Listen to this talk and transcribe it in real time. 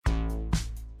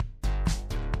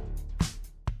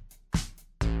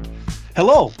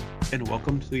Hello, and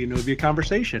welcome to the Innovia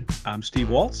Conversation. I'm Steve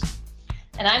Waltz.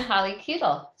 And I'm Holly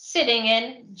Kutil, sitting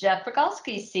in Jeff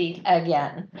Rogalski's seat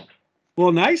again.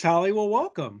 Well, nice, Holly. Well,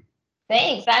 welcome.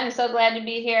 Thanks. I'm so glad to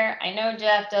be here. I know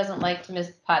Jeff doesn't like to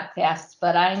miss podcasts,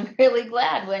 but I'm really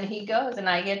glad when he goes and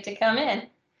I get to come in.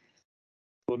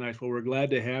 Well, nice. Well, we're glad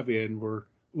to have you,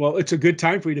 and it's a good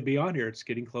time for you to be on here. It's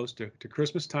getting close to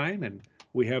Christmas time, and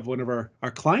we have one of our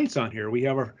clients on here. We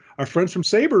have our friends from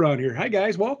Sabre on here. Hi,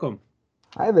 guys. Welcome.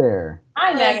 Hi there.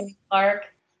 Hi, Meaghan and Clark.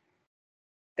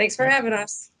 Thanks for having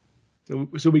us.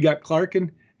 So we got Clark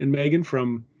and Meaghan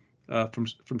from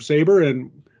Sabre, and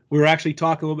we were actually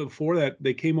talking a little bit before that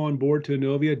they came on board to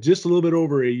Innovia just a little bit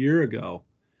over a year ago.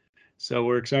 So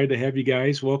we're excited to have you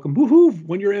guys. Welcome. Woohoo!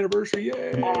 1 year anniversary.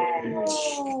 Yay!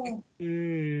 Oh.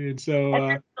 And so and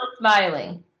they're still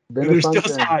smiling. They're still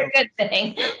smiling. That's a good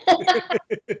thing.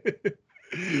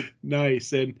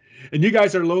 Nice. And you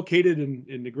guys are located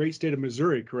in the great state of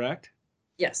Missouri, correct?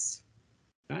 Yes.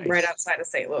 Nice. Right outside of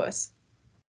St. Louis.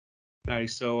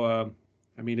 Nice. So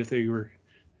I mean, if they were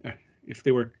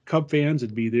Cub fans,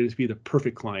 they'd just be the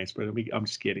perfect clients. But I'm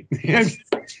just kidding.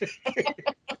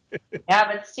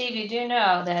 Yeah, but Steve, you do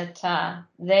know that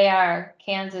they are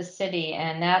Kansas City,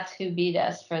 and that's who beat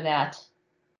us for that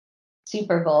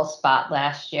Super Bowl spot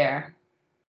last year.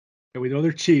 Yeah, we know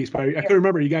they're Chiefs, but I can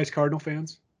remember. You guys Cardinal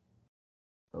fans?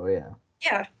 Oh yeah.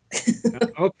 Yeah.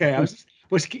 Okay.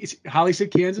 Holly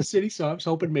said Kansas City, so I was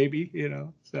hoping maybe,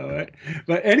 So,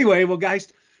 but anyway, well, guys,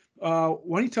 why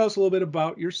don't you tell us a little bit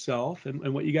about yourself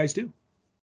and what you guys do?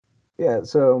 Yeah,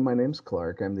 so my name's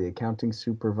Clark. I'm the accounting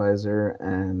supervisor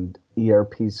and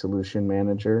ERP solution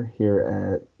manager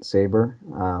here at Sabre.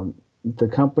 The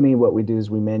company, what we do is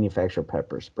we manufacture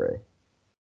pepper spray.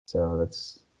 So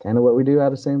that's kind of what we do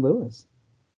out of St. Louis.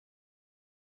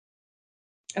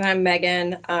 And I'm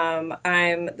Meaghan.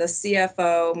 I'm the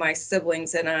CFO. My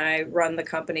siblings and I run the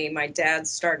company. My dad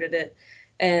started it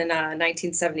in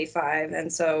 1975.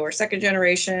 And so we're second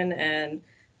generation. And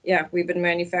yeah, we've been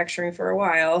manufacturing for a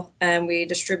while, and we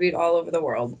distribute all over the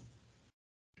world.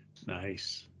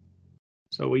 Nice.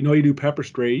 So we know you do pepper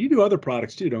spray. You do other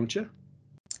products too, don't you?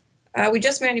 We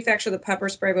just manufacture the pepper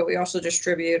spray, but we also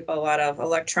distribute a lot of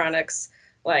electronics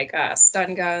like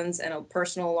stun guns and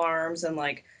personal alarms and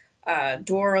like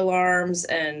door alarms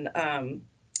and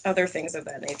other things of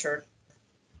that nature.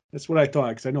 That's what I thought,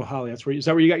 because I know Holly. Is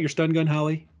that where you got your stun gun,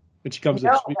 Holly? When she comes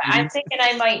No, I'm thinking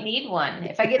I might need one.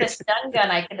 If I get a stun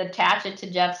gun, I could attach it to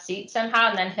Jeff's seat somehow,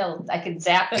 and then I could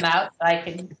zap him out. So I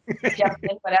can jump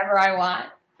in whatever I want.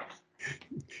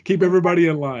 Keep everybody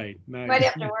in line. Nice. Might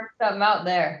have to work something out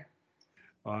there.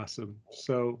 Awesome.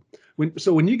 So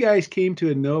when you guys came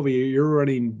to Innovia, you're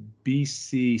running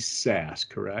BC SaaS,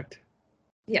 correct?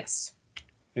 Yes.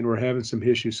 And we're having some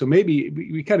issues. So maybe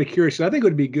we kind of curious. I think it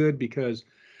would be good because,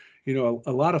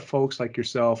 a lot of folks like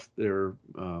yourself, they're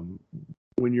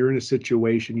when you're in a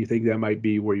situation, you think that might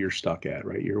be where you're stuck at,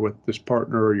 right? You're with this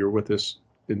partner, or you're with this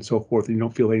and so forth, and you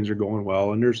don't feel things are going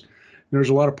well. And there's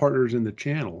a lot of partners in the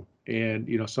channel. And,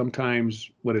 sometimes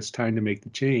when it's time to make the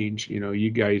change, you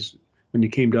guys, when you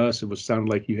came to us, sounded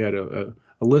like you had a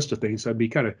list of things. So I'd be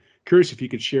kind of curious if you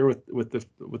could share with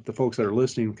the folks that are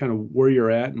listening, kind of where you're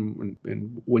at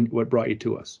and what brought you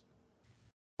to us.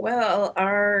 Well,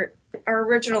 our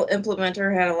original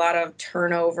implementer had a lot of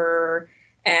turnover,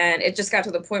 and it just got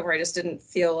to the point where I just didn't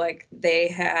feel like they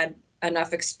had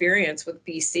enough experience with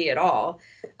BC at all.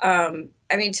 I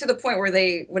mean, to the point where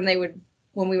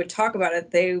when we would talk about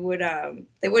it, they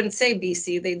wouldn't say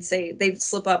BC. They'd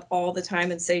slip up all the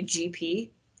time and say GP.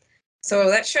 So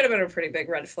that should have been a pretty big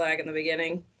red flag in the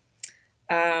beginning.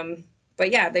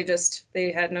 But yeah,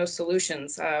 they had no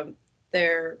solutions.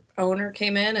 Their owner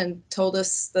came in and told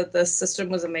us that the system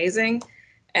was amazing.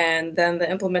 And then the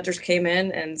implementers came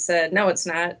in and said, no, it's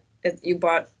not. You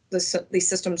bought these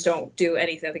systems don't do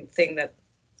anything that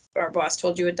our boss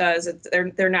told you it does.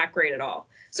 They're not great at all.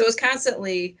 So it was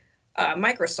constantly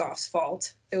Microsoft's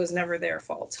fault. It was never their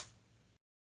fault.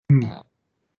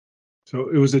 So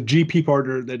it was a GP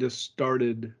partner that just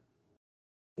started.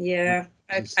 Yeah,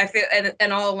 I feel,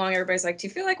 and all along everybody's like, do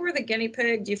you feel like we're the guinea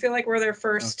pig? Do you feel like we're their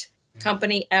first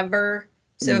company ever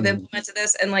to have implemented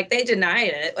this? And like they denied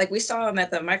it. Like we saw them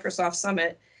at the Microsoft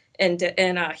Summit in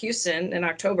Houston in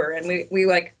October, and we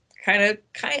like kind of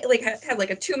like had like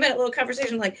a 2-minute little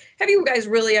conversation, like, have you guys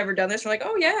really ever done this? We're like,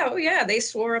 oh yeah. They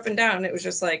swore up and down. It was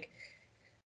just like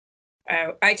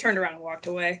I turned around and walked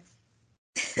away.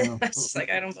 I was just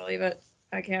like, I don't believe it.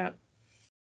 I can't.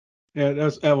 Yeah,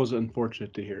 that was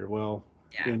unfortunate to hear. Well,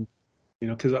 yeah. And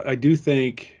because I do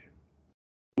think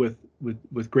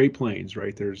with Great Plains,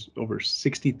 right? There's over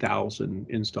 60,000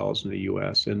 installs in the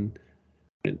U.S. and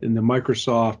in the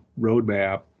Microsoft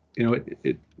roadmap,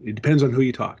 it depends on who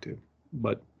you talk to,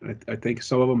 but I think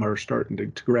some of them are starting to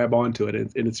grab onto it,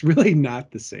 and it's really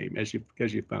not the same as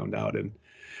you found out,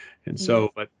 and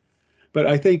so, but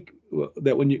I think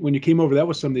that when you came over, that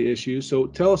was some of the issues. So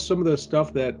tell us some of the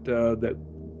stuff that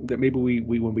maybe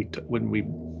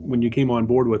when you came on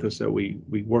board with us that we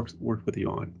worked with you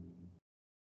on.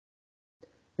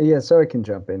 Yeah, so I can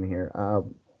jump in here.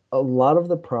 A lot of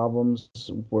the problems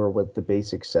were with the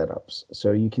basic setups.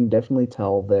 So you can definitely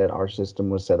tell that our system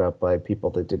was set up by people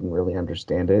that didn't really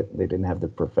understand it. They didn't have the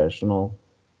professional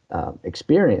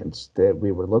experience that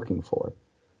we were looking for.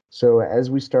 So as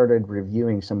we started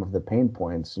reviewing some of the pain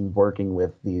points and working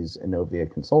with these Innovia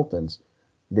consultants,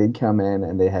 they'd come in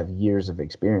and they have years of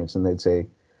experience and they'd say,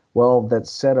 well,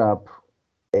 that's set up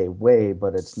a way,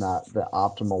 but it's not the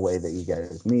optimal way that you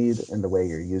guys need and the way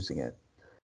you're using it.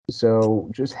 So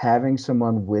just having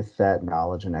someone with that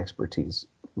knowledge and expertise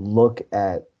look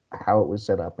at how it was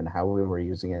set up and how we were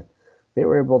using it, they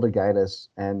were able to guide us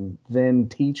and then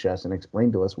teach us and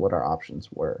explain to us what our options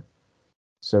were.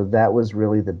 So that was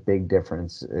really the big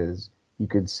difference. Is you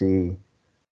could see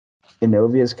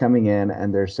Innovia is coming in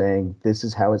and they're saying, this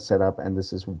is how it's set up and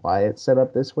this is why it's set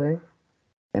up this way.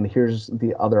 And here's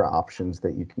the other options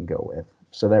that you can go with.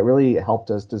 So that really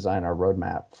helped us design our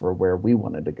roadmap for where we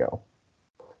wanted to go,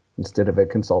 instead of a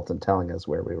consultant telling us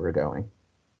where we were going.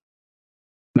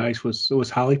 Nice.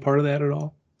 Was Holly part of that at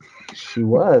all? She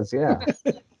was, yeah.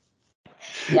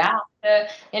 Yeah,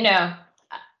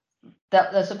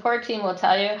 the support team will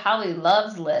tell you Holly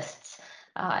loves lists.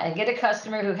 I get a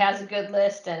customer who has a good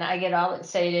list, and I get all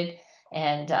excited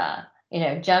and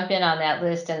jump in on that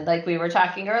list. And like we were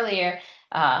talking earlier,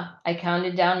 I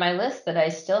counted down my list that I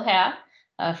still have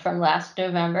from last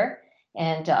November,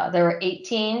 and there were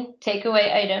 18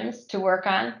 takeaway items to work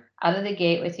on out of the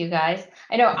gate with you guys.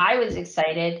 I know I was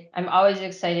excited. I'm always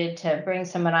excited to bring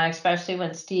someone on, especially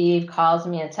when Steve calls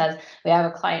me and says, we have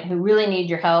a client who really needs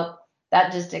your help.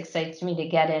 That just excites me to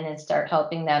get in and start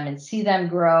helping them and see them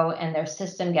grow and their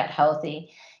system get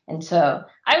healthy. And so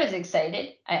I was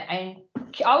excited. I'm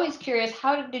always curious,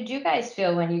 how did you guys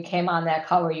feel when you came on that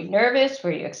call? Were you nervous?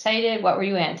 Were you excited? What were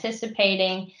you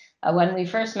anticipating when we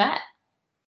first met?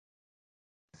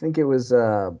 I think it was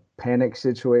a panic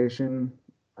situation,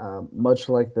 much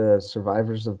like the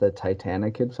survivors of the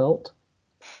Titanic had felt,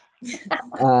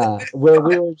 where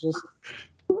we were just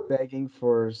begging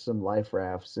for some life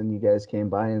rafts, and you guys came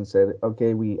by and said,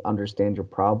 okay, we understand your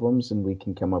problems and we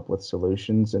can come up with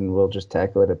solutions and we'll just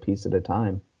tackle it a piece at a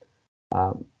time.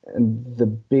 And the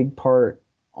big part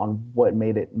on what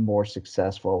made it more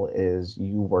successful is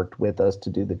you worked with us to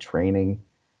do the training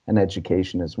and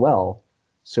education as well,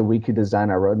 so we could design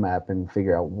our roadmap and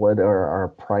figure out what are our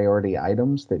priority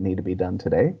items that need to be done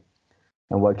today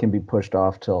and what can be pushed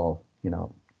off till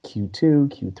Q2,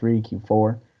 Q3,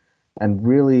 Q4, and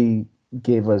really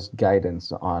gave us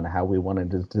guidance on how we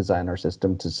wanted to design our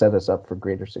system to set us up for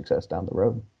greater success down the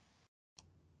road.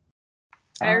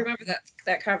 I remember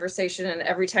that conversation, and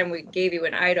every time we gave you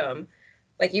an item,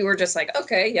 like you were just like,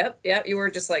 okay, yep. You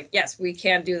were just like, yes, we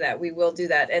can do that. We will do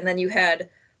that. And then you had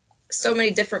so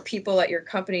many different people at your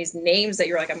company's names that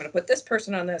you're like, I'm going to put this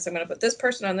person on this. I'm going to put this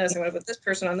person on this. I'm going to put this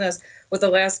person on this. With the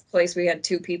last place, we had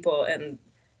 2 people, and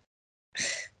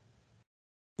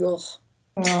ugh.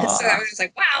 So I was just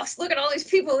like, wow, look at all these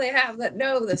people they have that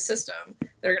know the system.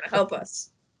 They're going to help us.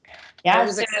 Yeah, I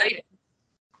was excited.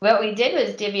 What we did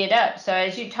was divvy it up. So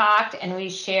as you talked and we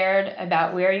shared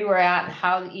about where you were at and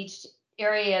how each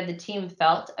area of the team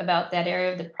felt about that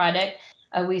area of the project,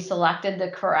 we selected the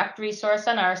correct resource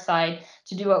on our side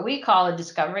to do what we call a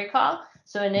discovery call.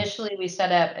 So initially we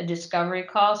set up a discovery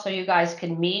call so you guys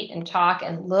could meet and talk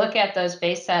and look at those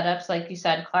base setups, like you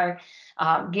said, Clark,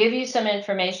 give you some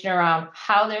information around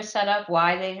how they're set up,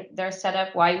 why they're set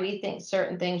up, why we think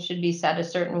certain things should be set a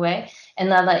certain way,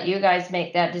 and then let you guys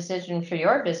make that decision for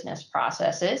your business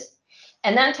processes.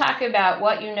 And then talk about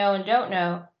what you know and don't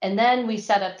know. And then we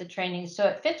set up the training so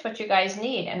it fits what you guys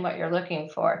need and what you're looking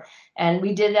for. And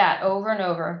we did that over and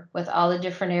over with all the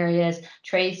different areas.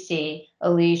 Tracy,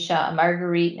 Alicia,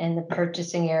 Marguerite in the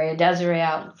purchasing area, Desiree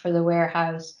out for the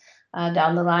warehouse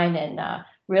down the line, and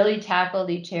really tackled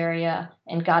each area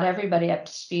and got everybody up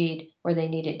to speed where they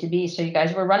needed to be. So you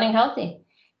guys were running healthy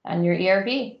on your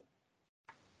ERP.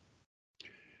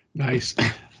 Nice.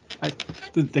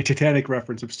 The Titanic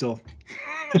reference, I'm still,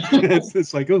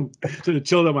 it's like, oh, sort of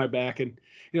chilled on my back. And,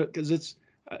 because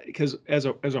as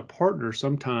a partner,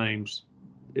 sometimes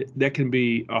that can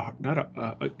be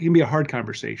it can be a hard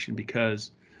conversation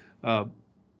because we're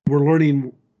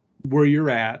learning where you're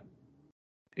at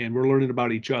and we're learning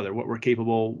about each other, what we're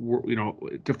capable,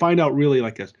 to find out really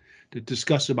to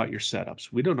discuss about your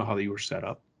setups. We don't know how you were set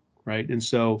up, right? And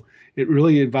so it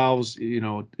really involves,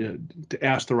 to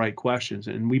ask the right questions.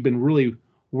 And we've been really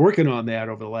working on that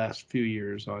over the last few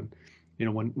years on,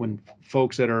 when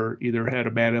folks that are either had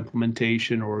a bad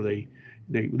implementation or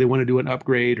they want to do an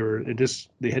upgrade, or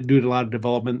they had to do a lot of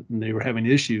development and they were having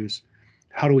issues.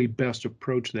 How do we best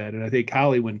approach that? And I think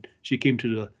Holly, when she came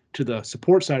to the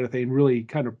support side of things, really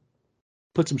kind of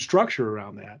put some structure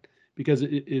around that, because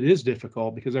it is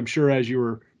difficult, because I'm sure as you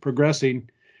were progressing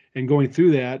and going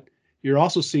through that, you're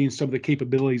also seeing some of the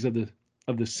capabilities of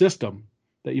the system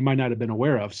that you might not have been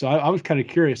aware of. So I was kind of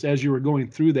curious, as you were going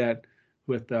through that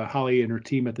with Holly and her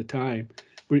team at the time,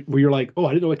 where you're like, oh,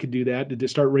 I didn't know I could do that. Did it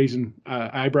start raising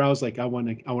eyebrows, like I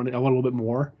want a little bit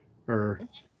more, or?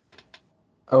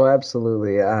 Oh,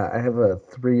 absolutely. I have a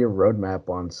 3-year roadmap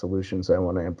on solutions I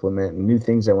want to implement and new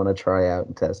things I want to try out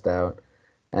and test out.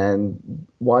 And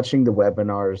watching the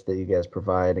webinars that you guys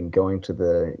provide and going to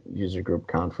the user group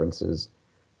conferences,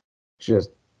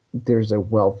 just there's a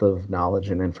wealth of knowledge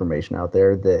and information out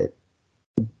there that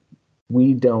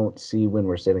we don't see when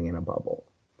we're sitting in a bubble.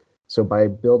 So by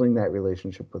building that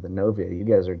relationship with Innovia, you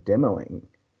guys are demoing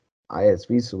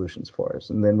ISV solutions for us,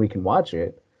 and then we can watch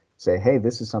it, say, hey,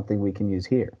 this is something we can use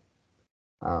here.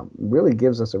 Really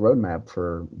gives us a roadmap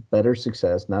for better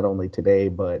success, not only today,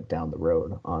 but down the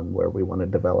road on where we want to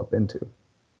develop into.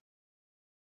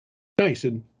 Nice.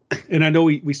 And I know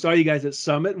we saw you guys at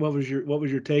Summit. What was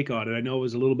your take on it? I know it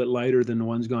was a little bit lighter than the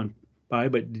ones gone by,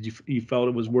 but did you felt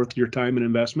it was worth your time and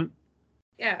investment?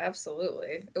 Yeah,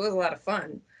 absolutely. It was a lot of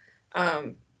fun.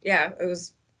 Yeah, it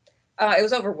was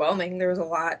overwhelming. There was a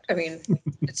lot. I mean,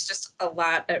 it's just a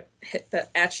lot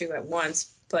at you at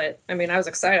once. But I mean, I was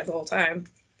excited the whole time.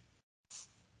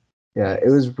 Yeah, it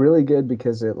was really good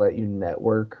because it let you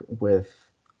network with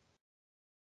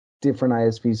different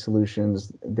ISV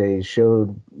solutions. They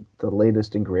showed the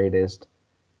latest and greatest.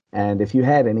 And if you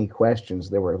had any questions,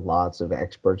 there were lots of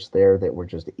experts there that were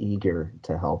just eager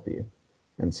to help you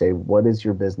and say, what is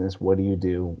your business? What do you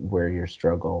do? Where are your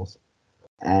struggles?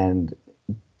 And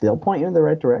they'll point you in the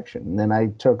right direction. And then I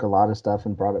took a lot of stuff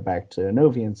and brought it back to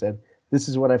Innovia and said, this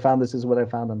is what I found. This is what I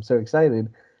found. I'm so excited.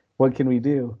 What can we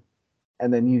do?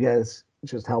 And then you guys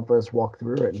just help us walk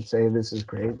through it and say, this is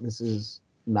great. This is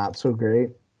not so great.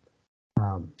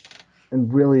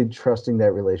 And really trusting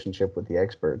that relationship with the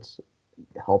experts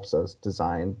helps us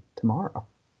design tomorrow.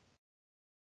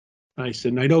 Nice.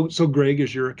 And I know, so Greg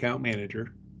is your account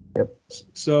manager. Yep.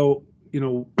 So,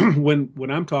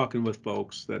 when I'm talking with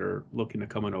folks that are looking to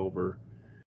coming over,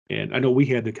 and I know we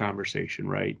had the conversation,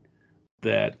 right,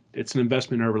 that it's an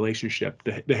investment in our relationship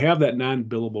to have that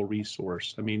non-billable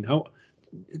resource. I mean,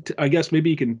 I guess maybe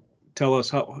you can tell us,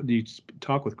 how do you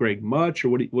talk with Greg much, or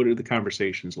what are the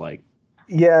conversations like?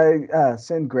 Yeah, I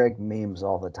send Greg memes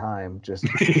all the time, just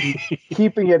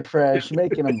keeping it fresh,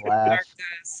 making him laugh.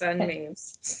 Send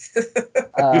memes.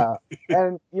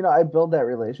 And I build that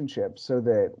relationship so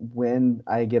that when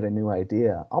I get a new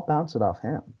idea, I'll bounce it off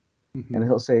him. Mm-hmm. And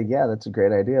he'll say, yeah, that's a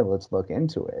great idea. Let's look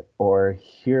into it. Or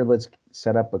here, let's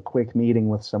set up a quick meeting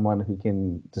with someone who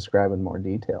can describe in more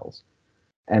details.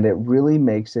 And it really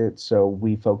makes it so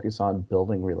we focus on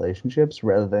building relationships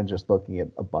rather than just looking at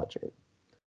a budget.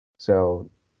 So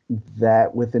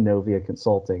that with Innovia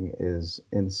Consulting is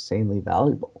insanely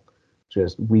valuable.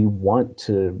 Just we want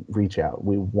to reach out.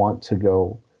 We want to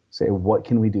go say, what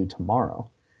can we do tomorrow?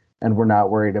 And we're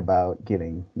not worried about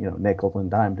getting, nickel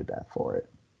and dime to death for it.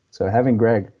 So having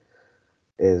Greg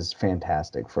is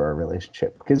fantastic for our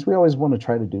relationship because we always want to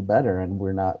try to do better, and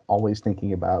we're not always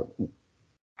thinking about,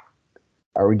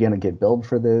 are we going to get billed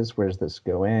for this? Where's this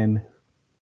go in?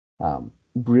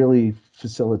 Really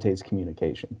facilitates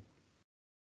communication.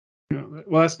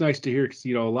 Well, that's nice to hear, because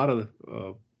a lot of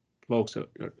the folks,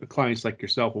 clients like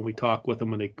yourself, when we talk with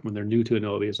them when they're new to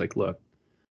Innovia, it's like, look,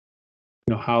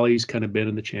 Holly's kind of been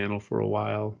in the channel for a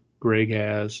while. Greg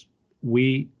has.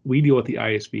 We deal with the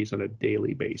ISVs on a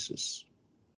daily basis,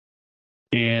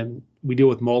 and we deal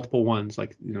with multiple ones,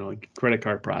 like credit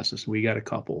card processing. We got a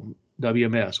couple,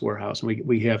 WMS warehouse, and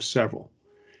we have several,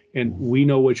 and we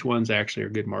know which ones actually are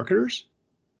good marketers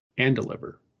and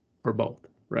deliver, or both,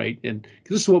 right? And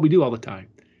because this is what we do all the time.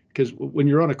 Because when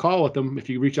you're on a call with them, if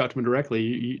you reach out to them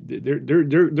directly,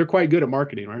 they're quite good at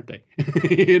marketing, aren't they?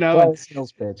 Well,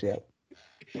 sales pitch, yeah.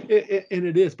 And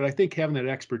it is, but I think having that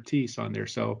expertise on there.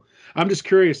 So I'm just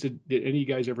curious, did any of you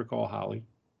guys ever call Holly?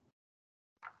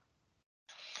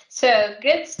 So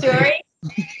good story.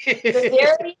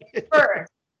 The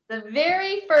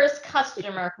very first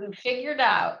customer who figured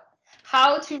out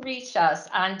how to reach us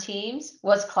on Teams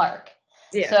was Clark.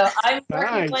 Yeah. So I'm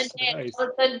working one Nice, day, nice. and all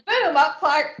of a sudden, boom,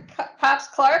 pops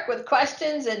Clark with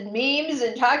questions and memes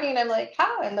and talking. And I'm like,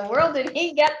 how in the world did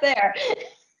he get there?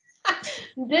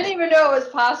 Didn't even know it was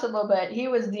possible, but he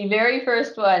was the very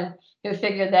first one who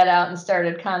figured that out and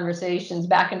started conversations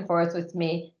back and forth with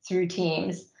me through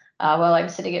Teams while I'm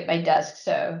sitting at my desk.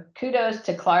 So kudos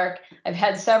to Clark. I've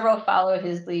had several follow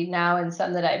his lead now, and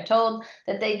some that I've told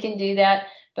that they can do that,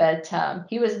 but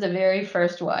he was the very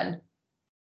first one.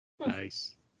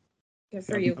 Nice. Good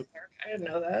for you, Clark. I didn't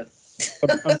know that.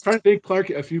 I'm trying to think, Clark,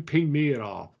 if you pinged me at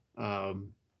all. I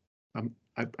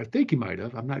think you might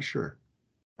have. I'm not sure.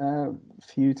 A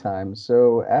few times.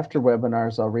 So after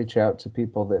webinars, I'll reach out to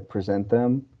people that present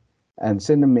them and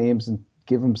send them memes and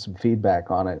give them some feedback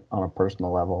on it on a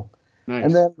personal level. Nice.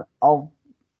 And then I'll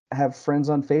have friends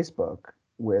on Facebook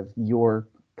with your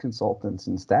consultants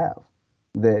and staff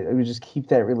that we just keep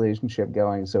that relationship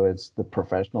going. So it's the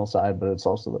professional side, but it's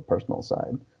also the personal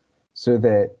side. So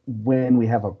that when we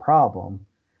have a problem,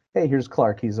 hey, here's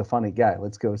Clark. He's a funny guy.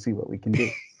 Let's go see what we can do.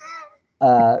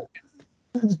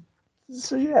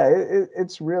 So yeah,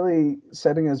 it's really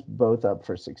setting us both up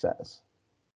for success,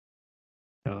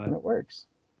 and it works.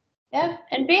 Yeah,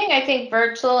 and being, I think,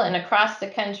 virtual and across the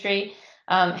country,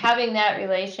 having that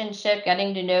relationship,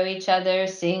 getting to know each other,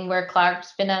 seeing where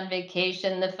Clark's been on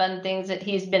vacation, the fun things that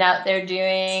he's been out there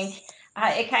doing,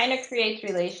 it kind of creates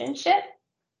relationship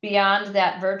beyond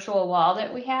that virtual wall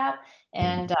that we have,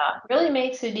 and really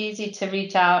makes it easy to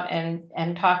reach out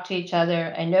and talk to each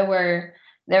other. I know where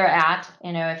they're at.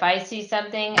 If I see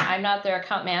something, I'm not their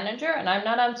account manager and I'm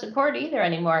not on support either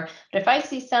anymore. But if I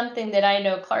see something that I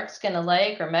know Clark's going to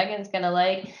like or Meaghan's going to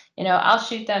like, I'll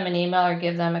shoot them an email or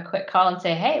give them a quick call and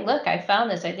say, hey, look, I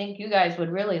found this. I think you guys would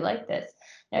really like this.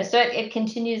 So it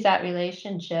continues that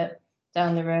relationship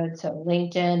down the road. So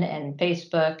LinkedIn and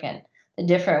Facebook and the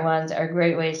different ones are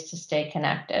great ways to stay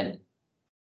connected.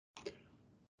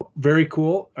 Very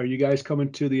cool. Are you guys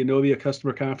coming to the Innovia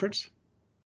Customer Conference?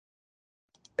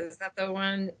 Is that the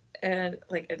one at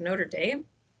Notre Dame?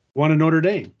 One in Notre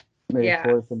Dame. May Yeah.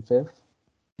 4th and 5th.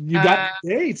 You got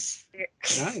dates.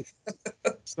 Nice.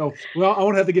 So, well, I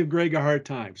won't have to give Greg a hard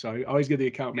time. So I always give the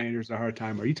account managers a hard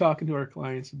time. Are you talking to our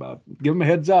clients about, give them a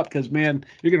heads up because, man,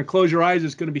 you're going to close your eyes.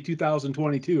 It's going to be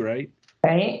 2022, right?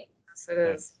 Right? Yes, it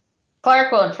is.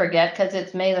 Clark won't forget because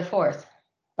it's May the 4th.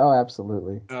 Oh,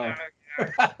 absolutely. Oh.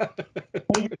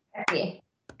 Exactly.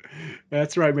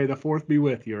 That's right. May the 4th be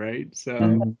with you, right? So,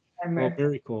 Mhm. well,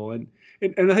 very cool. And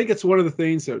I think it's one of the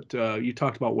things that you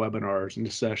talked about webinars and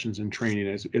the sessions and training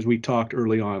as we talked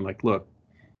early on, like, look,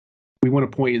 we want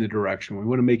to point you in the direction. We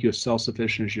want to make you as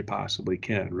self-sufficient as you possibly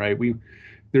can, right?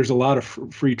 There's a lot of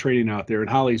free training out there, and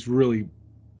Holly's really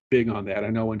big on that. I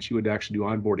know when she would actually do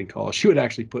onboarding calls, she would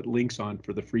actually put links on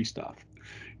for the free stuff.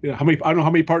 I don't know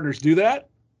how many partners do that,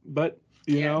 but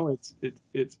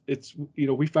it's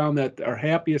we found that our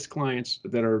happiest clients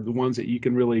that are the ones that you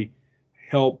can really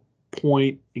help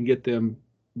point and get them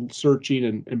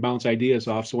searching and bounce ideas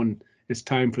off. So when it's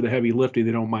time for the heavy lifting,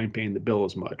 they don't mind paying the bill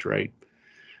as much, right?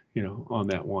 On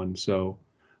that one. So,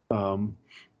 but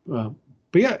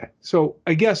yeah, so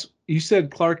I guess you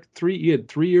said, Clark, you had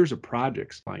 3 years of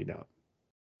projects lined up.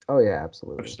 Oh yeah,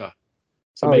 absolutely. Stuff.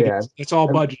 So Oh Meaghan, yeah, it's all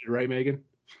budgeted, right, Meaghan?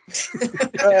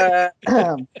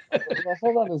 well,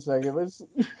 hold on a second.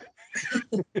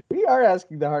 We are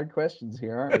asking the hard questions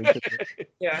here, aren't we?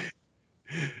 Yeah.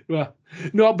 Well,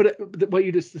 no, but what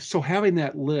you just, so having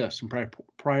that list and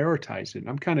prioritizing,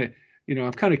 I'm kind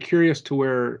of curious to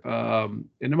where, and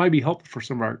it might be helpful for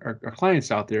some of our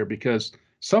clients out there because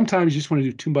sometimes you just want to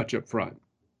do too much up front.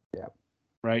 Yeah.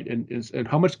 Right. And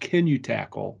how much can you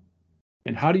tackle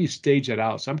and how do you stage that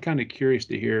out? So I'm kind of curious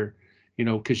to hear,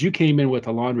 because you came in with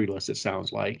a laundry list, it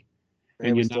sounds like.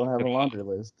 And we still have a laundry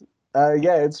list.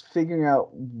 Yeah, it's figuring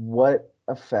out what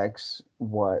affects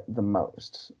what the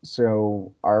most.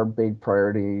 So our big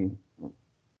priority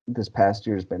this past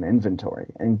year has been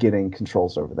inventory and getting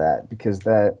controls over that because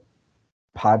that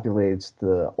populates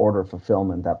the order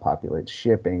fulfillment, that populates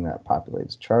shipping, that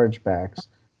populates chargebacks.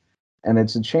 And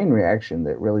it's a chain reaction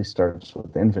that really starts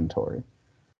with inventory.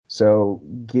 So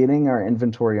getting our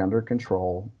inventory under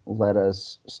control let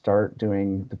us start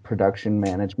doing the production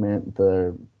management,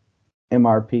 the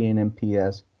MRP and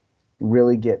MPS,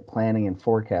 really get planning and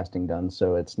forecasting done.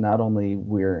 So it's not only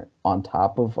we're on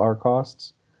top of our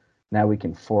costs, now we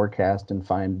can forecast and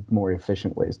find more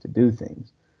efficient ways to do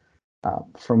things.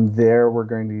 From there, we're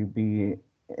going to be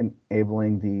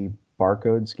enabling the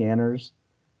barcode scanners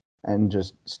and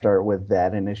just start with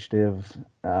that initiative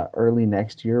early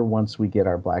next year once we get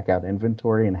our blackout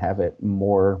inventory and have it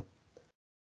more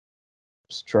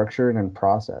structured and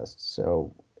processed.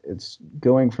 So it's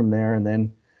going from there. And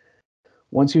then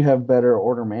once you have better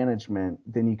order management,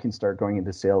 then you can start going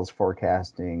into sales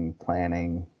forecasting,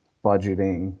 planning,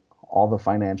 budgeting, all the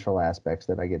financial aspects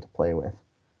that I get to play with.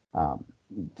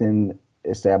 Then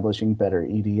establishing better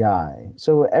EDI.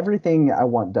 So everything I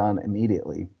want done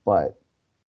immediately, but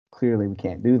clearly we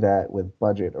can't do that with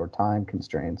budget or time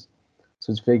constraints.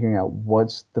 So it's figuring out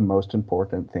what's the most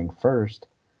important thing first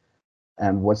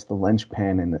and what's the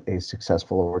linchpin in a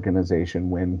successful organization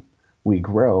when we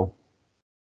grow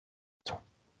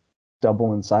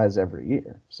double in size every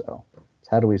year. So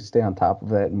how do we stay on top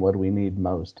of it and what do we need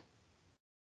most?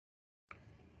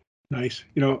 Nice.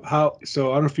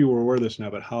 So I don't know if you were aware of this now,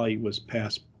 but Holly was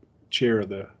past chair of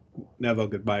the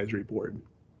NAVOG Advisory Board.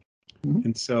 Mm-hmm.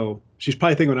 And so she's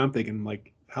probably thinking what I'm thinking,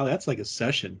 like, Holly, that's like a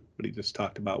session, what he just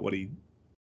talked about,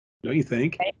 don't you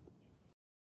think?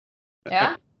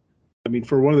 Yeah. I mean,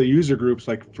 for one of the user groups,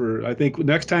 I think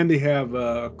next time they have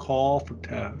a call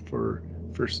for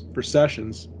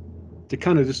sessions, to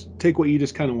kind of just take what you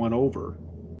just kind of went over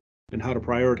and how to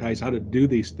prioritize, how to do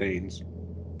these things.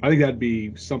 I think that'd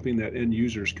be something that end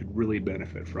users could really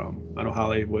benefit from. I don't know,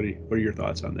 Holly, what are your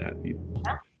thoughts on that?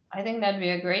 Yeah, I think that'd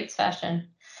be a great session.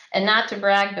 And not to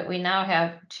brag, but we now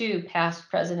have 2 past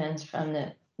presidents from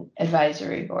the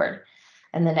advisory board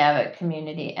and the NAVIC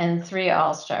community and 3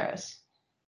 all-stars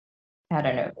out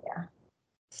of Innovia.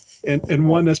 And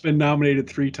one that's been nominated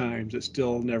 3 times. It's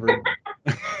still never.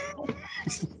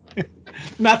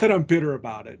 Not that I'm bitter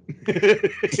about it.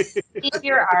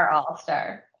 You're our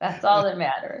all-star. That's all that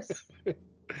matters.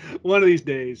 One of these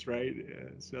days, right? Yeah.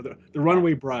 So the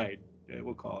runaway bride,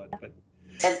 we'll call it. But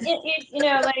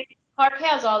like Clark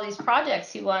has all these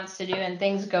projects he wants to do and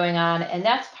things going on, and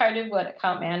that's part of what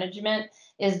account management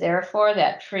is there for.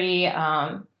 That free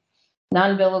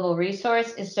non-billable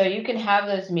resource is so you can have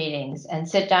those meetings and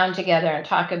sit down together and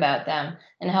talk about them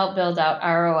and help build out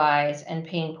ROIs and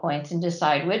pain points and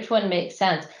decide which one makes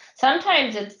sense.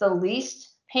 Sometimes it's the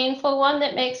least painful one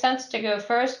that makes sense to go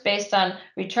first based on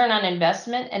return on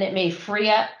investment, and it may free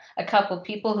up a couple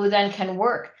people who then can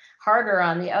work harder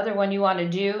on the other one you want to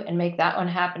do and make that one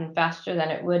happen faster than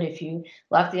it would if you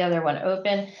left the other one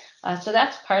open. So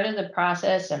that's part of the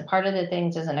process, and part of the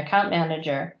things as an account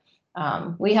manager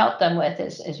we help them with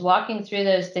is walking through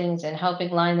those things and helping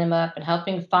line them up and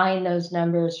helping find those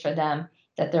numbers for them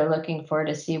that they're looking for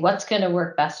to see what's going to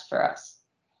work best for us.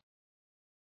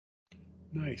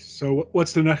 Nice. So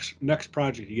what's the next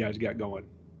project you guys got going?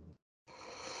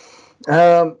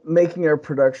 Making our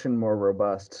production more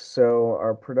robust. So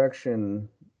our production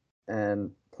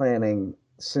and planning,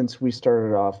 since we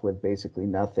started off with basically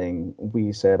nothing,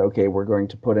 we said, okay, we're going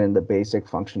to put in the basic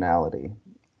functionality.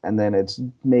 And then it's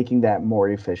making that more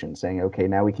efficient, saying, okay,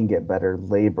 now we can get better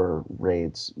labor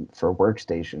rates for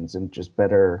workstations and just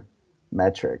better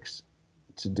metrics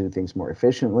to do things more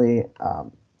efficiently.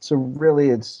 So really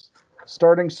it's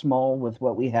starting small with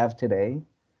what we have today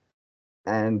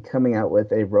and coming out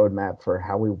with a roadmap for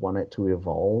how we want it to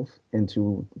evolve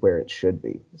into where it should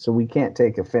be. So we can't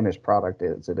take a finished product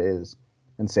as it is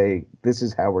and say, this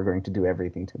is how we're going to do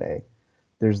everything today.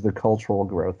 There's the cultural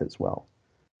growth as well.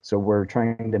 So we're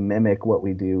trying to mimic what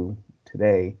we do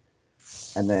today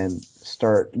and then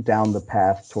start down the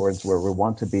path towards where we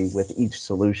want to be with each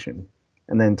solution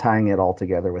and then tying it all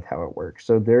together with how it works.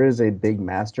 So there is a big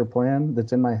master plan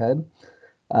that's in my head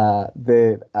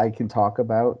that I can talk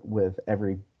about with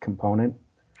every component,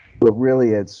 but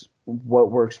really it's what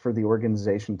works for the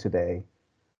organization today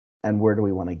and where do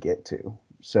we want to get to.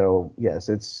 So yes,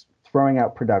 it's throwing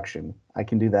out production. I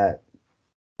can do that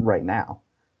right now,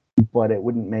 but it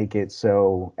wouldn't make it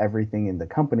so everything in the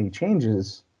company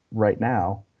changes right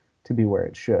now to be where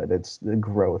it should. It's the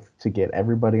growth to get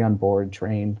everybody on board,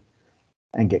 trained,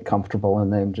 and get comfortable,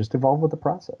 and then just evolve with the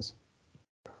process.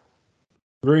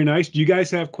 Very nice. Do you guys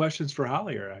have questions for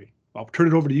Holly, or I'll turn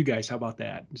it over to you guys? How about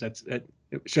that?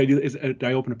 Should I do? Did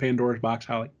I open a Pandora's box,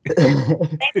 Holly?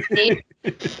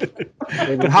 But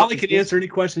Holly can answer any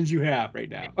questions you have right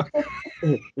now.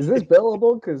 Is this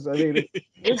billable? Because I mean,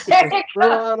 it's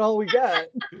throw out all we got.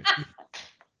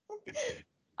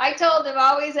 I told him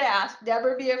always ask.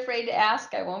 Never be afraid to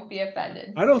ask. I won't be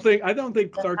offended. I don't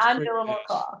think Clark's non-billable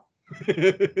call.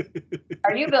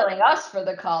 Are you billing us for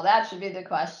the call? That should be the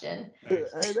question. I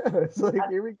know. It's like,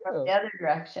 here we go. The other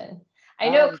direction. I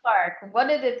know, Clark, one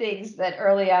of the things that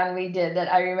early on we did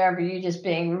that I remember you just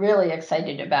being really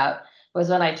excited about was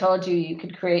when I told you you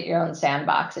could create your own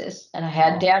sandboxes. And I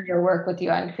had Daniel work with you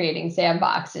on creating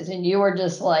sandboxes. And you were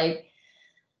just like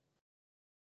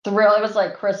thrilled. It was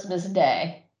like Christmas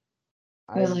Day.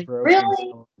 I've broken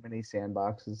so many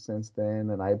sandboxes since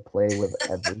then, and I play with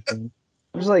everything.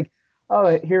 I'm just like,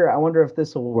 oh, here, I wonder if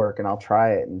this will work, and I'll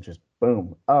try it, and just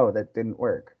boom. Oh, that didn't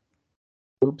work.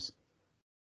 Oops.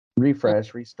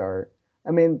 Refresh, restart.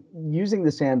 I mean, using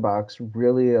the sandbox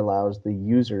really allows the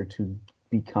user to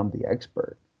become the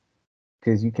expert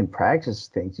because you can practice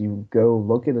things. You go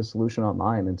look at a solution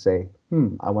online and say,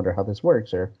 I wonder how this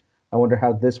works, or I wonder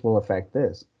how this will affect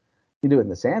this. You do it in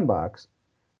the sandbox,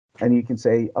 and you can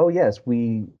say, oh, yes,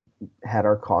 we had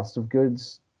our cost of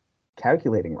goods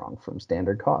calculating wrong from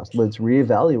standard cost. Let's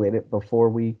reevaluate it before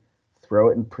we throw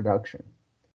it in production.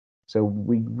 So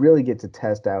we really get to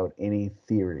test out any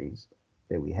theories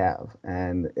that we have,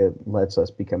 and it lets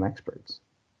us become experts,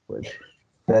 which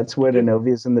that's what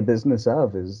Innovia is in the business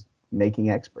of, is making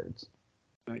experts.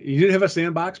 You didn't have a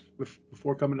sandbox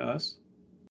before coming to us?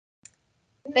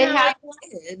 They No, had, I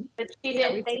did. but we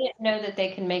they didn't know that they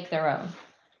can make their own.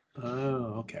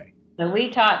 Oh, okay. So we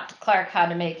taught Clark how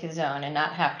to make his own and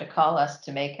not have to call us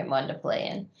to make him one to play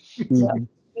in. So Mhm.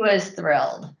 he was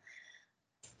thrilled.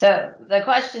 So the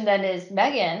question then is,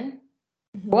 Meaghan,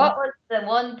 what was the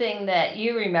one thing that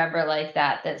you remember like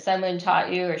that someone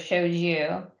taught you or showed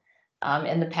you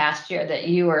in the past year that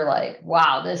you were like,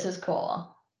 wow, this is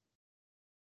cool?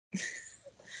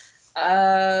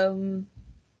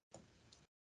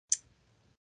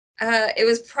 It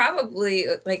was probably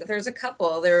like there's a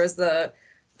couple. There was the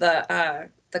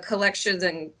collections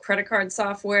and credit card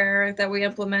software that we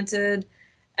implemented,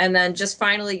 and then just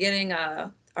finally getting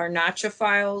our Nacha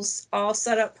files all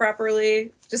set up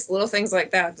properly. Just little things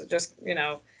like that to just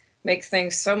make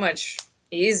things so much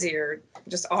easier,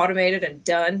 just automated and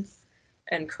done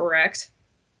and correct.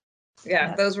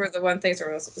 Yeah, those were the one things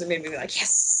that made me be like,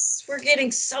 yes, we're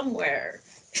getting somewhere.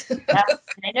 Yeah.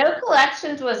 I know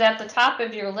collections was at the top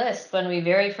of your list when we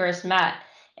very first met,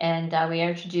 and we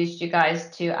introduced you guys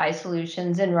to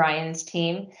iSolutions and Ryan's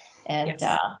team, and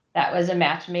Yes. that was a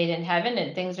match made in heaven,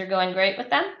 and things are going great with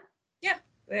them. Yeah,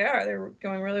 they are. They're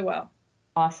going really well.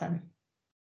 Awesome.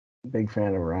 Big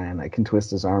fan of Ryan. I can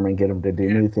twist his arm and get him to do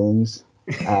new things.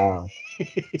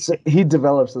 So he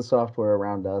develops the software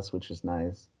around us, which is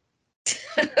nice.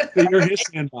 So you're his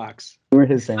sandbox. We're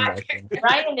his sandbox.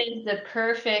 Ryan is the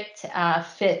perfect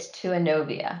fit to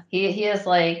Innovia. He is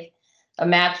like a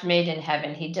match made in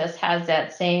heaven. He just has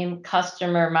that same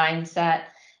customer mindset,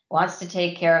 wants to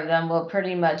take care of them, will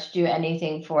pretty much do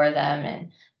anything for them,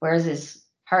 and wears his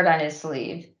heart on his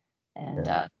sleeve. And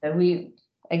so we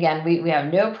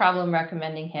have no problem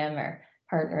recommending him or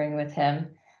partnering with him,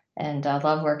 and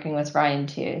love working with Ryan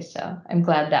too. So I'm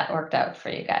glad that worked out for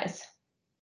you guys.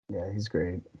 Yeah, he's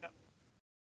great.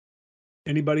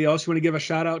 Anybody else you want to give a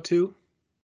shout out to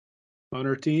on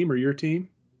our team or your team?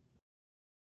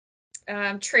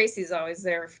 Tracy's always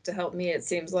there to help me. It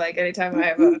seems like anytime I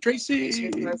have a Tracy.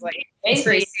 I was like,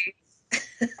 Tracy.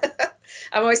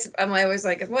 I'm always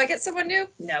like, will I get someone new?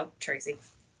 No, Tracy.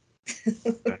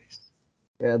 Nice.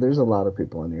 Yeah, there's a lot of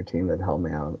people on your team that help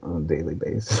me out on a daily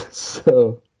basis.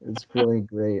 So it's really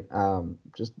great.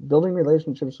 Just building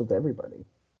relationships with everybody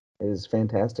is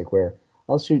fantastic, where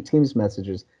I'll shoot Teams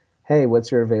messages. Hey,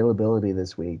 what's your availability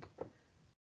this week?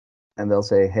 And they'll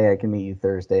say, hey, I can meet you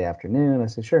Thursday afternoon. I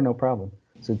say, sure, no problem.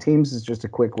 So Teams is just a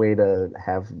quick way to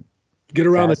have Get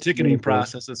around the fast ticketing communication.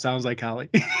 process, it sounds like, Holly.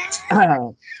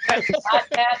 Not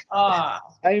at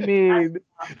all. I mean,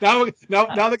 now they're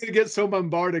going to get so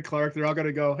bombarded, Clark. They're all going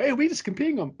to go, hey, we just can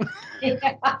ping them.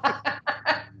 Yeah.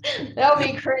 They'll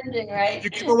be cringing, right? You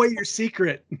give away your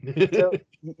secret. so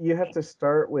you have to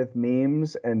start with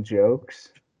memes and jokes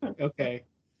Okay.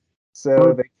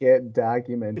 so they get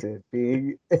documented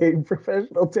being a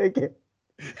professional ticket.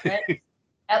 Right?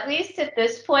 At least at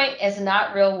this point, it's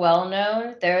not real well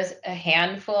known. There's a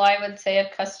handful, I would say,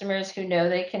 of customers who know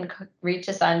they can reach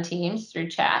us on Teams through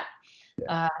chat.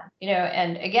 Yeah.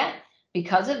 And again,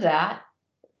 because of that,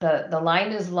 the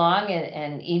line is long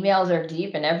and emails are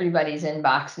deep in everybody's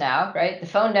inbox now, right? The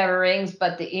phone never rings,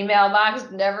 but the email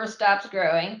box never stops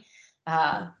growing.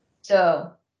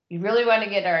 So you really want to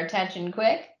get our attention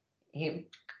quick, you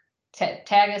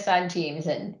tag us on Teams,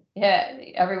 and yeah,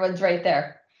 everyone's right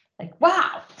there. Like,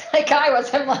 wow, like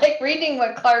I'm like reading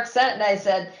what Clark sent, and I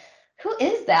said, who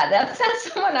is that? That's not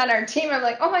someone on our team. I'm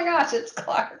like, oh my gosh, it's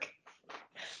Clark.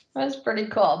 That's pretty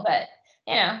cool. But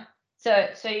so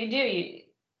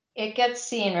it gets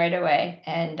seen right away,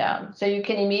 and so you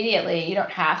can immediately, you don't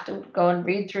have to go and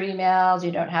read through emails,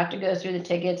 you don't have to go through the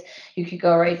tickets. You could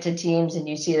go right to Teams and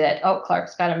you see that, oh,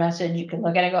 Clark's got a message. You can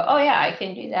look at it and go, oh yeah, I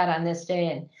can do that on this day,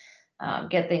 and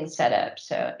get things set up.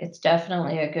 So it's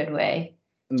definitely a good way.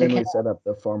 And then we set up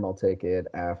the formal ticket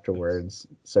afterwards.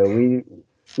 So we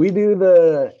do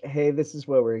the, hey, this is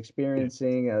what we're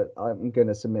experiencing. I'm going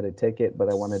to submit a ticket, but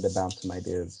I wanted to bounce to my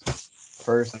dudes.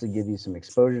 first to give you some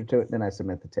exposure to it, then I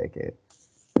submit the ticket.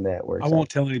 And that works. I won't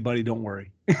tell anybody, don't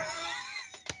worry.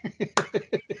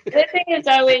 The thing is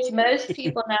always, most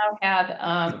people now have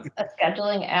a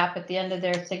scheduling app at the end of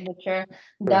their signature.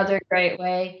 Another great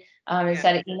way,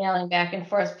 instead of emailing back and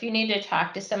forth. If you need to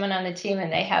talk to someone on the team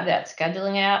and they have that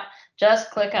scheduling app,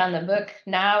 just click on the book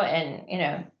now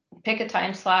and, pick a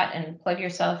time slot and plug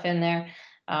yourself in there.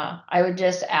 I would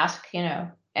just ask,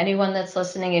 anyone that's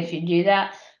listening, if you do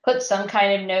that, put some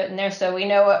kind of note in there so we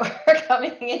know what we're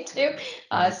coming into.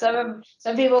 Some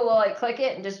people will click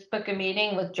it and just book a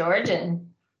meeting with George and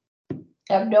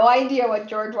have no idea what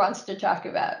George wants to talk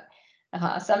about.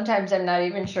 Sometimes I'm not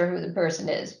even sure who the person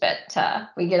is, but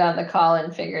we get on the call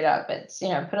and figure it out. But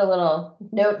put a little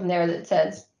note in there that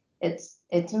says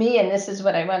it's me and this is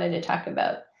what I wanted to talk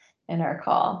about in our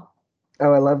call.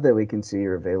 Oh, I love that we can see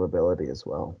your availability as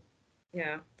well.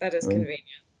 Yeah, that is convenient.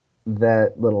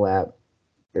 That little app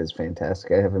is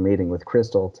fantastic. I have a meeting with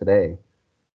Crystal today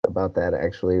about that,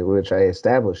 actually, which I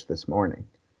established this morning.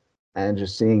 And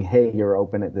just seeing, hey, you're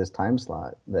open at this time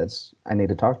slot. I need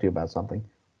to talk to you about something.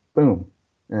 Boom.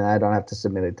 And I don't have to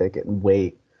submit a ticket and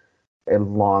wait a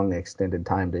long extended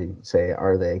time to say,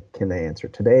 can they answer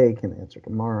today? Can they answer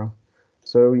tomorrow?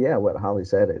 So yeah, what Holly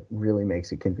said, it really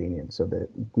makes it convenient so that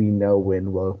we know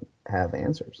when we'll have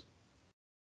answers.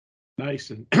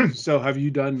 Nice. And so have you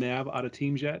done Nav out of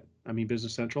Teams yet? I mean,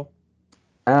 Business Central?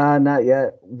 Not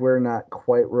yet. We're not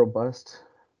quite robust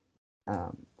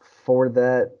for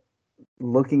that.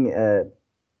 Looking at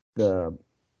the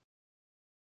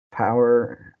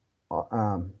power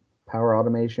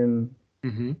automation,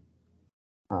 Mm-hmm.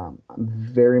 I'm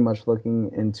very much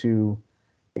looking into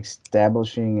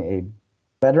establishing a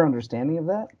better understanding of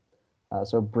that.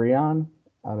 So Breon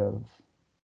out of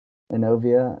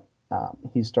Innovia,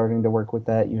 he's starting to work with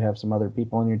that. You have some other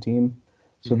people on your team.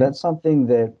 So that's something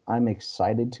that I'm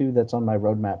excited to. That's on my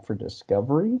roadmap for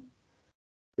discovery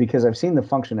because I've seen the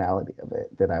functionality of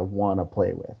it that I want to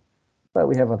play with. But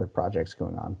we have other projects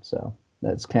going on. So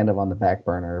that's kind of on the back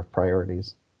burner of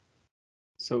priorities.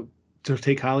 So to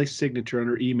take Holly's signature on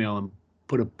her email and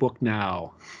put a book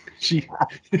now.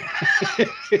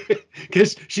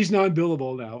 Because she's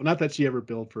non-billable now. Not that she ever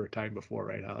billed for a time before,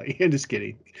 right, Holly? I'm just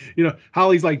kidding.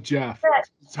 Holly's like Jeff.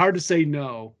 It's hard to say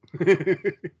no.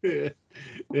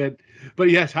 But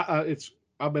yes,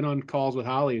 I've been on calls with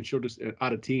Holly, and she'll just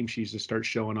out of Teams. She's just start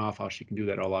showing off how she can do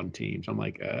that all on Teams. I'm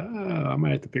like, I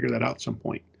might have to figure that out at some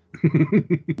point.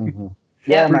 Mm-hmm.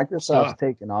 Yeah, Microsoft's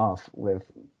taken off with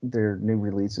their new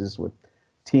releases with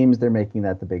Teams. They're making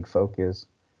that the big focus.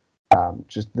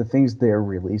 Just the things they're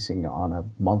releasing on a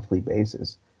monthly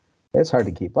basis, it's hard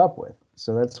to keep up with.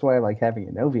 So that's why I like having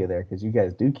Innovia there, because you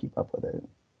guys do keep up with it.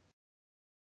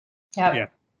 Yep. Yeah.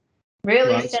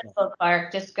 Really simple,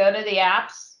 Clark. Just go to the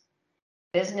apps,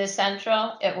 Business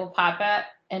Central, it will pop up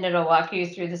and it'll walk you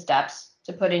through the steps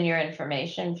to put in your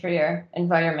information for your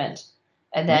environment.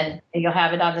 And then you'll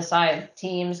have it on the side,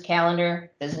 Teams,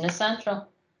 Calendar, Business Central.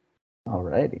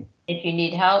 Alrighty. If you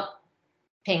need help,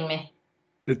 ping me.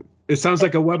 It sounds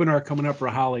like a webinar coming up for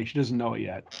Holly. She doesn't know it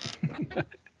yet.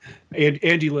 And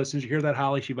Angie listens. You hear that,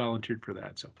 Holly? She volunteered for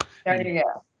that. So There you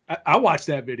go. I watched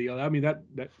that video. I mean, that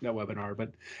webinar.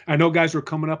 But I know, guys, we're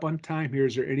coming up on time here.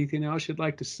 Is there anything else you'd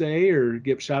like to say or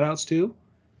give shout outs to?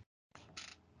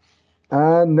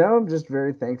 No, I'm just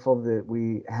very thankful that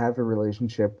we have a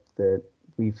relationship that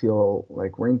we feel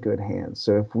like we're in good hands.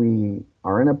 So if we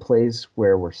are in a place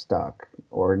where we're stuck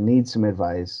or need some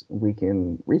advice, we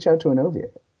can reach out to Innovia,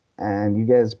 and you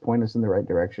guys point us in the right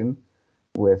direction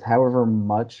with however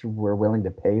much we're willing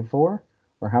to pay for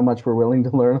or how much we're willing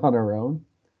to learn on our own.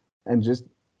 And just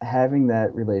having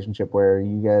that relationship where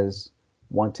you guys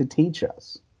want to teach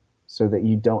us so that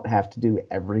you don't have to do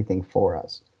everything for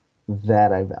us,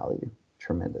 that I value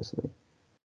tremendously.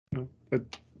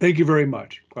 Thank you very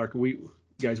much, Clark. We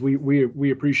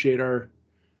appreciate our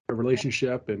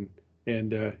relationship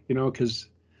and because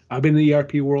I've been in the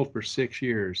ERP world for 6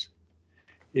 years.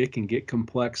 It can get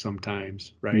complex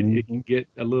sometimes, right? Mm-hmm. It can get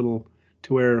a little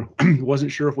to where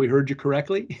wasn't sure if we heard you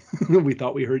correctly. We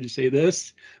thought we heard you say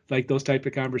this, like those type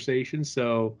of conversations.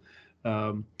 So,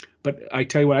 but I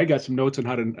tell you what, I got some notes on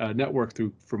how to network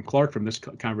from Clark from this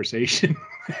conversation.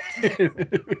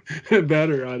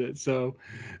 Better on it. So,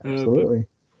 absolutely.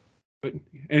 But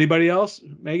anybody else,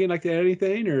 Meaghan, like to add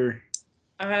anything or?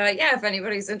 Yeah, if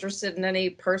anybody's interested in any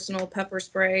personal pepper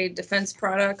spray defense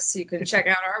products, you can check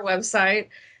out our website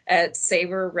at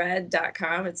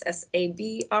sabrered.com. It's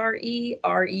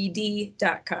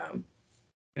SABRERED.com.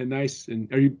 And nice.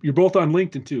 And you're both on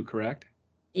LinkedIn too, correct?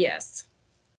 Yes.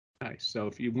 Nice. So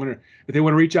if they want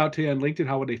to reach out to you on LinkedIn,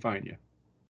 how would they find you?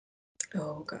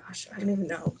 Oh gosh, I don't even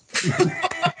know.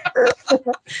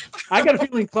 I got a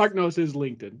feeling Clark knows his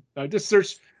LinkedIn. Just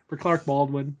search for Clark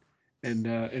Baldwin, and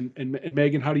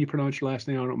Meaghan, how do you pronounce your last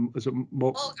name? I don't know. Is it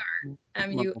Mulgard.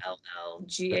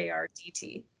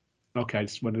 Mullgardt. Okay, I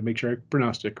just wanted to make sure I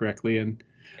pronounced it correctly. And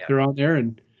Yep. they're on there,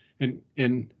 and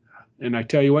I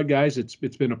tell you what, guys, it's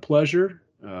been a pleasure.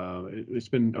 It's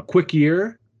been a quick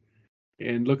year,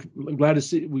 and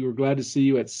we were glad to see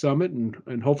you at Summit,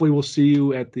 and hopefully we'll see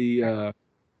you at the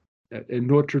in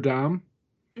Notre Dame.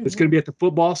 It's going to be at the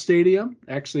football stadium.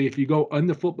 Actually, if you go on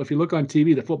if you look on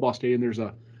TV, the football stadium, there's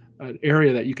an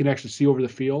area that you can actually see over the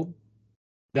field.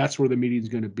 That's where the meeting is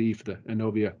going to be for the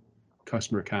Innovia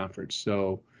Customer Conference.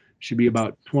 So should be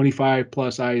about 25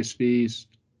 plus ISVs,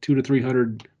 200 to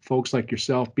 300 folks like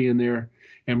yourself being there,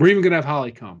 and we're even going to have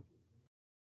Holly come.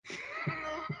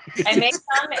 I may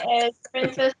come as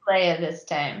Princess Leia this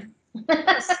time.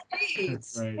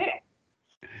 That's right.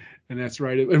 And that's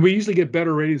right. And we usually get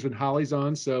better ratings when Holly's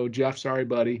on. So Jeff, sorry,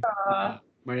 buddy.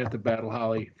 Might have to battle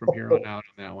Holly from here on out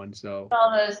on that one. So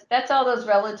that's all those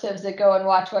relatives that go and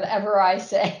watch whatever I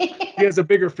say. He has a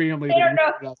bigger family They than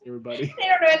don't know. everybody. They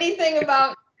don't know anything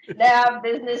about NAB,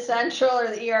 Business Central,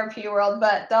 or the ERP world,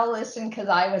 but they'll listen because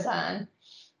I was on.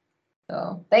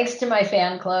 So thanks to my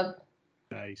fan club.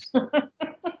 Nice.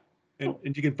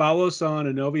 And you can follow us on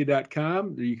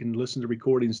Innovia.com. You can listen to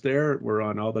recordings there. We're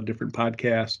on all the different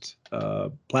podcast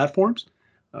platforms,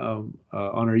 on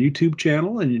our YouTube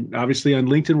channel, and obviously on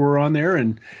LinkedIn we're on there,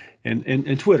 and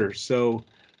Twitter. So,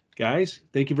 guys,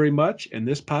 thank you very much. And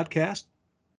this podcast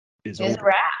is over.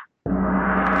 Wrap.